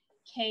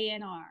K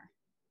and R?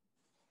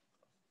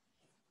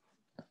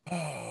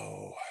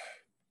 Oh,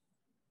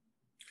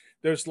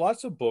 there's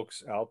lots of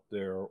books out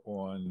there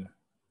on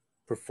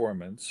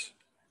performance,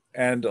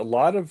 and a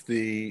lot of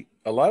the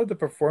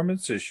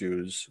performance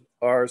issues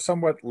are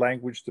somewhat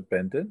language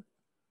dependent,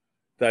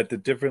 that the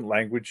different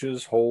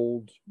languages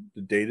hold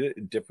the data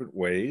in different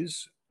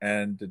ways,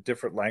 and the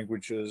different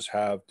languages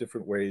have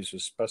different ways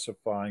of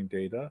specifying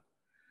data.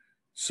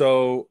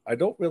 So I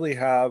don't really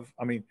have,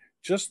 I mean,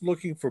 just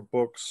looking for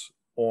books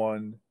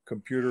on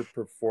computer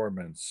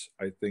performance,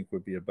 I think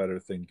would be a better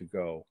thing to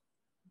go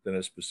than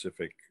a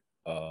specific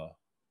paradigm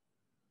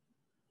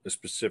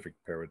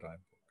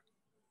book.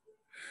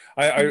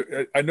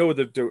 I know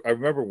that I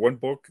remember one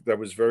book that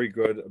was very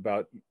good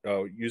about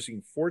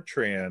using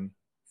Fortran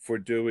for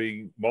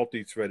doing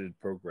multi-threaded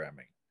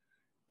programming,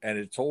 and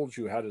it told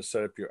you how to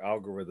set up your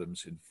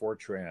algorithms in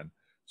Fortran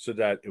so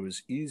that it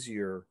was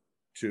easier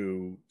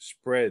to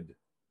spread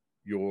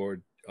your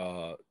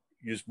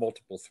use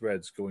multiple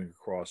threads going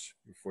across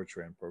your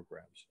Fortran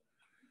programs.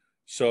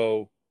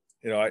 So,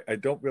 you know, I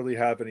don't really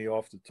have any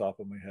off the top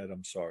of my head.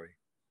 I'm sorry.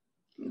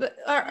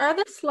 Are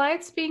the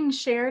slides being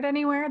shared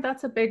anywhere?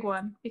 That's a big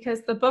one,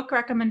 because the book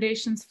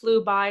recommendations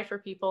flew by for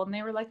people and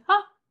they were like,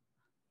 huh.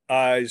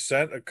 I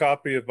sent a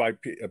copy of a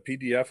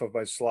PDF of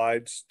my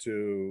slides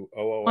to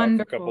OLF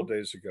Wonderful. A couple of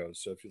days ago.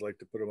 So if you'd like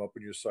to put them up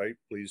on your site,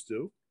 please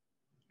do.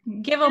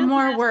 Give them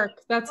more work.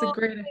 That's a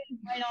great.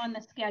 Right on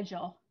the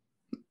schedule.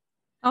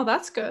 Oh,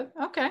 that's good.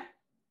 Okay.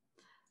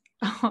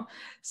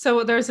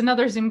 So there's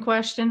another Zoom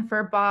question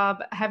for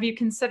Bob. Have you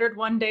considered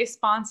one day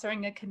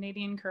sponsoring a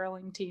Canadian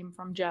curling team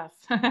from Jeff?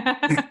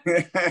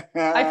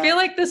 I feel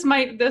like this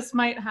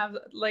might have,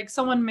 like,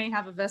 someone may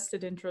have a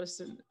vested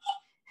interest in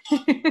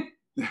it.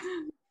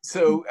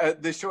 So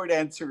the short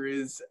answer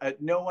is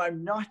no,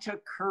 I'm not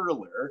a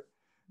curler,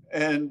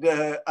 and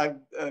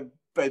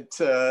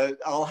but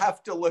I'll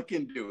have to look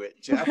into it,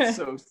 Jeff.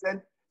 So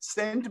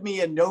send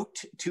me a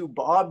note to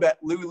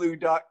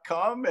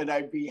bob@lulu.com and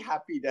I'd be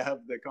happy to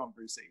have the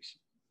conversation.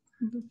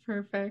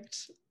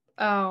 Perfect.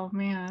 Oh,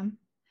 man.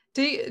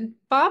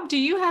 Bob, do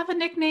you have a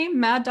nickname?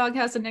 Mad Dog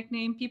has a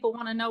nickname. People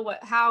want to know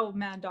how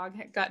Mad Dog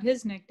got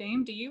his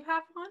nickname. Do you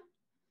have one?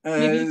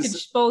 Maybe you could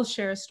both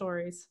share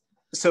stories.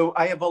 So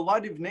I have a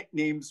lot of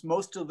nicknames.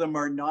 Most of them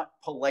are not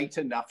polite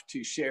enough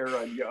to share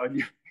on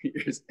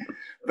yours.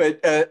 But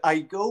I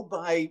go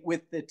by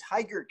with the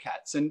Tiger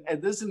Cats. And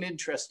this is an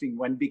interesting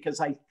one because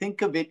I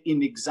think of it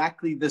in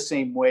exactly the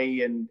same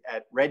way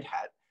at Red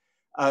Hat.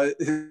 Uh-oh.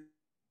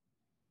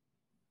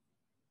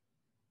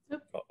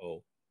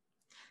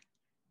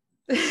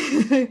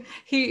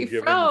 He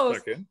we'll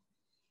froze.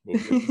 We'll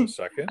give him a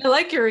second. I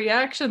like your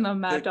reaction though,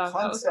 Mad Dog.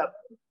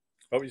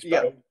 Oh, he's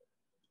back. Yeah.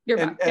 You're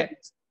back. Okay.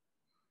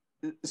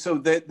 So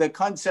the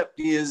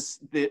concept is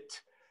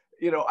that,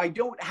 you know, I'm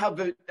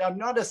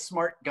not a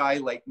smart guy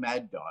like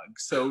Mad Dog.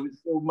 So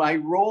my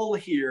role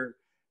here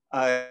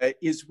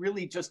is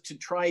really just to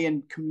try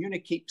and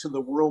communicate to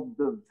the world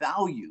the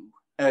value,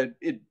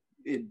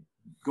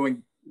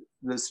 going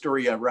the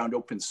story around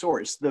open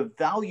source, the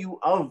value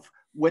of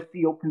what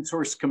the open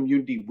source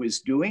community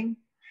was doing,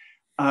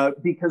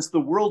 because the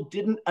world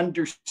didn't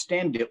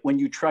understand it when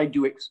you tried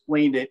to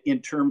explain it in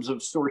terms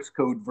of source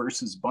code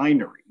versus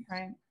binary.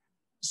 Right.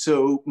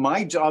 So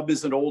my job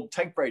as an old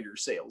typewriter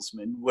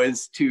salesman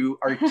was to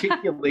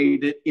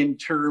articulate it in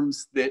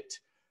terms that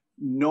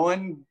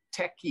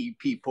techie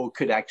people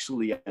could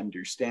actually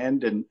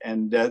understand,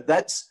 and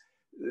that's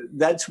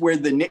where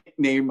the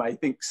nickname, I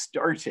think,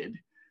 started.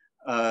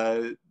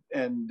 Anyway,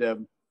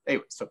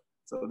 so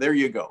there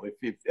you go.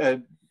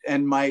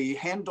 And my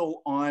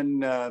handle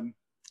on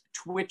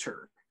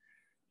Twitter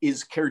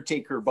is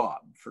Caretaker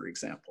Bob, for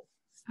example.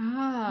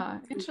 Ah,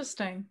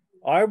 interesting.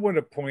 I want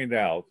to point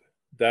out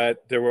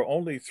that there were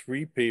only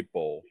 3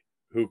 people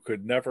who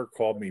could never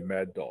call me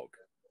Mad Dog.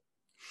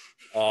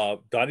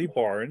 Donnie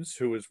Barnes,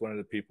 who was one of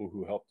the people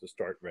who helped to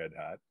start Red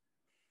Hat,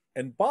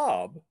 and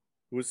Bob,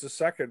 who was the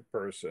second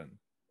person,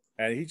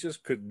 and he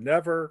just could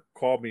never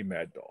call me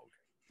Mad Dog.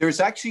 There's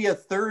actually a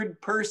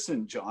third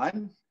person,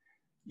 John.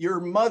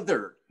 Your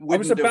mother. I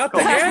was about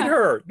to add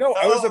her. No,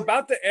 I was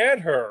about to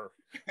add her.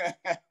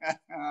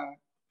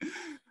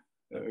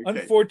 Okay.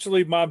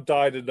 Unfortunately, Mom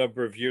died a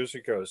number of years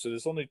ago, so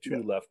there's only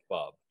 2 left,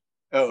 Bob.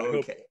 Oh,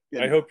 okay.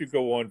 I hope you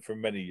go on for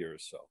many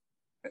years. So.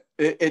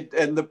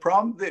 And the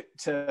problem that,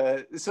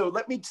 so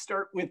let me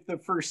start with the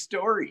first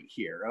story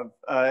here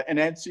and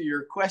answer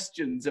your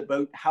questions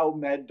about how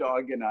Mad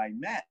Dog and I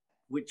met,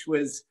 which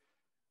was,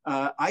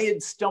 I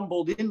had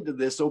stumbled into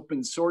this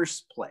open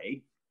source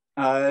play,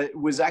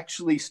 was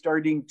actually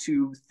starting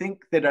to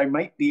think that I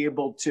might be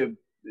able to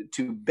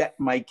bet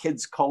my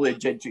kids'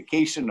 college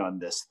education on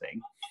this thing.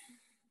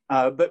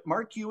 But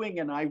Mark Ewing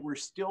and I were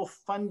still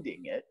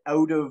funding it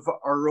out of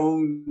our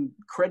own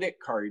credit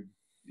card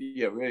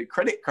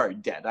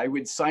debt. I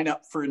would sign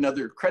up for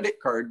another credit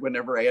card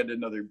whenever I had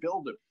another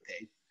bill to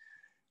pay.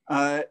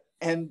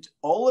 And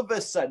all of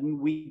a sudden,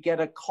 we get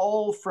a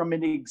call from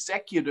an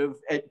executive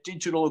at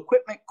Digital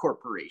Equipment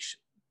Corporation.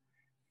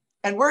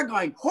 And we're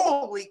going,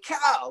 holy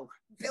cow,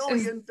 $1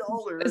 billion.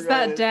 Is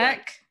that DEC?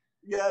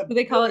 Yeah. Do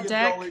they call it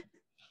DEC?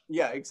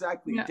 Yeah,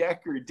 exactly. Yeah.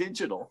 DEC or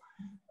Digital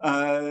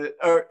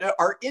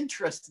are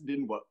interested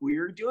in what we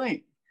are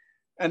doing.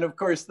 And of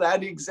course,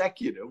 that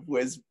executive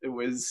was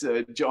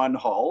John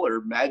Hall,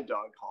 or Mad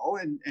Dog Hall.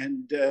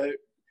 And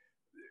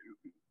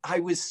I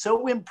was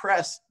so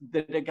impressed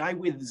that a guy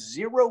with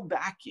 0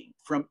 backing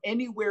from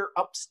anywhere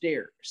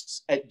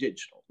upstairs at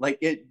Digital,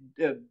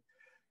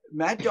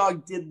 Mad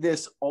Dog did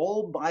this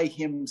all by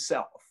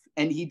himself.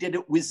 And he did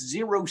it with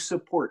 0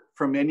 support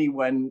from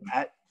anyone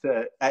at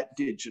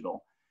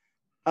Digital.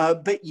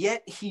 But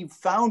yet he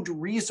found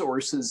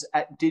resources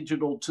at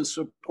Digital to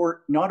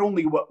support not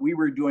only what we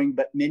were doing,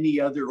 but many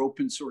other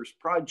open source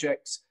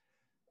projects.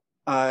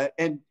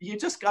 And you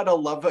just got to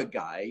love a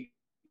guy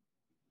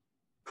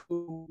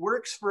who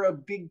works for a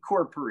big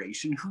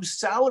corporation, whose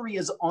salary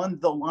is on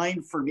the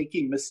line for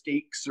making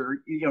mistakes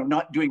or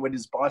not doing what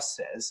his boss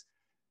says,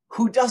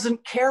 who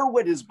doesn't care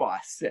what his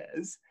boss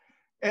says,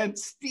 and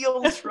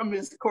steals from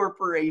his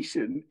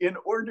corporation in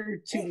order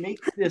to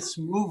make this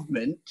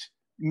movement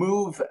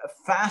move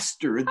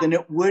faster than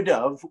it would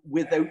have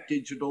without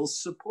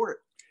Digital's support.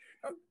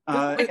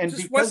 And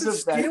this wasn't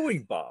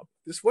stealing, Bob.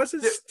 This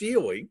wasn't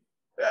stealing.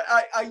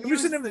 It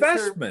was an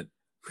investment.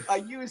 I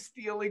use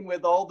stealing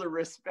with all the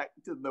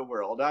respect in the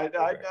world.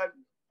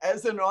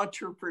 As an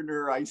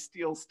entrepreneur, I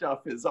steal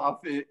stuff as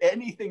often.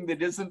 Anything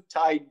that isn't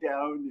tied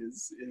down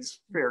is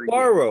fair game.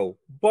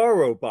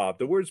 Borrow, Bob.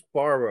 The word's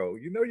borrow.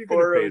 You're going to pay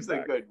borrow it is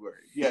back. A good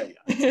word. Yeah.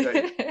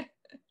 Right.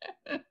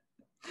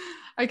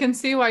 I can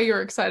see why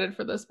you're excited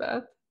for this,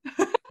 Beth.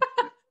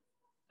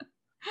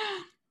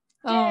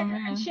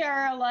 Man.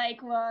 Share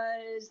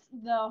was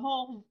the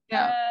whole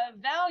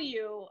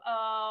value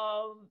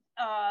of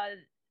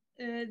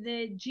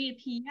the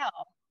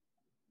GPL.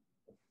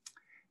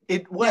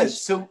 It was.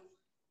 Yes. So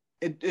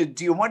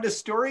do you want a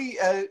story,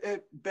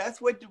 Beth?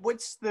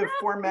 What's the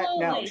format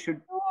now?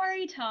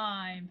 Story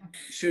time.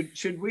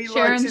 Should we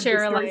share and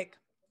share alike?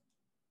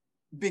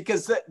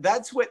 Because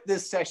that's what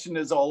this session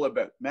is all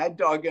about. Mad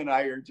Dog and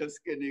I are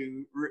just going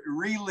to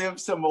relive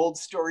some old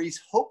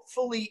stories.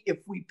 Hopefully, if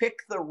we pick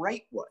the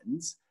right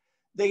ones,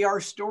 they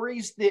are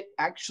stories that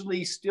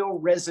actually still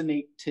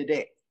resonate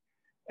today,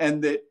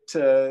 and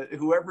that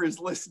whoever is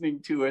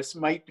listening to us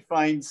might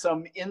find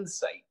some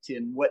insight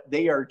in what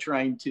they are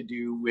trying to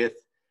do with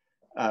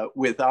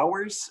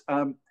ours.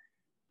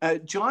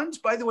 John's,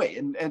 by the way,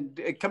 and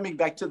coming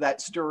back to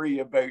that story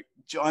about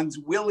John's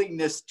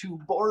willingness to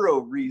borrow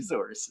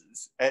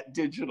resources at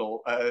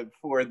Digital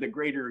for the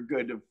greater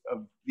good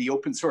of the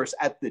open source,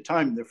 at the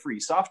time, the free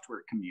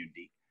software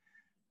community,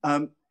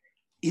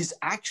 is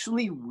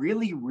actually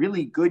really,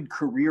 really good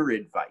career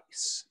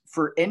advice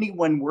for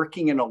anyone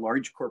working in a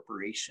large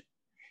corporation.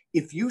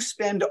 If you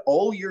spend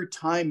all your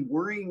time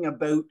worrying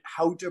about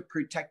how to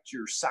protect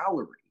your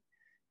salary.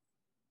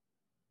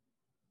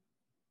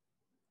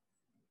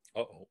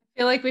 Uh-oh. I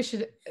feel like we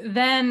should,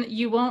 then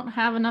you won't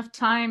have enough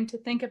time to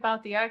think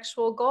about the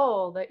actual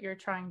goal that you're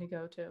trying to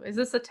go to. Is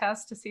this a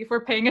test to see if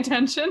we're paying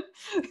attention?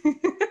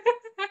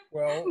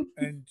 Well,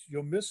 and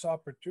you'll miss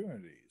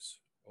opportunities,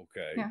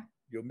 okay? Yeah.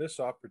 You'll miss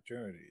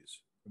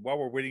opportunities. And while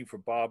we're waiting for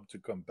Bob to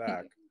come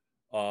back,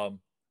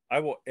 I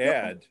will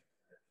add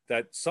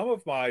that some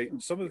of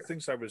the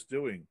things I was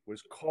doing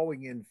was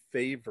calling in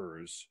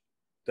favors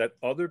that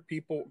other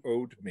people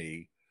owed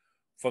me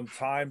from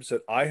times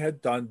that I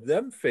had done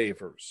them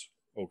favors.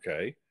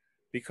 Okay,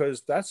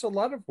 because that's a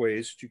lot of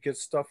ways that you get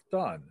stuff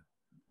done.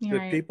 You're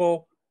That right.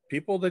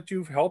 people that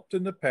you've helped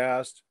in the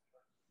past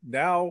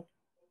now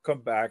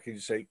come back and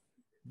you say,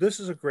 "This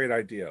is a great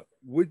idea.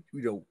 Would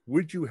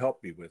you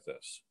help me with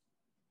this?"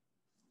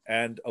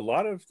 And a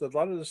lot of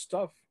the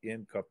stuff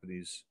in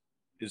companies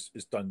is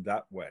done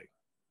that way.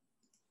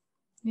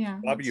 Yeah.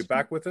 Bobby, you that's true.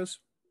 back with us?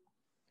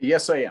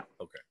 Yes, I am.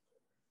 Okay.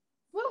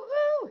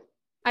 Woohoo!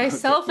 I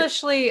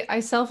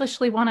Okay.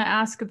 selfishly want to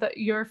ask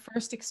your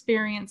first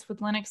experience with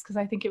Linux, because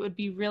I think it would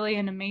be really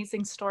an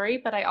amazing story,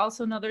 but I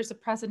also know there's a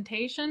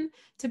presentation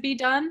to be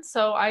done.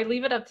 So I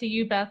leave it up to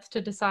you, Beth,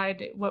 to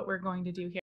decide what we're going to do here.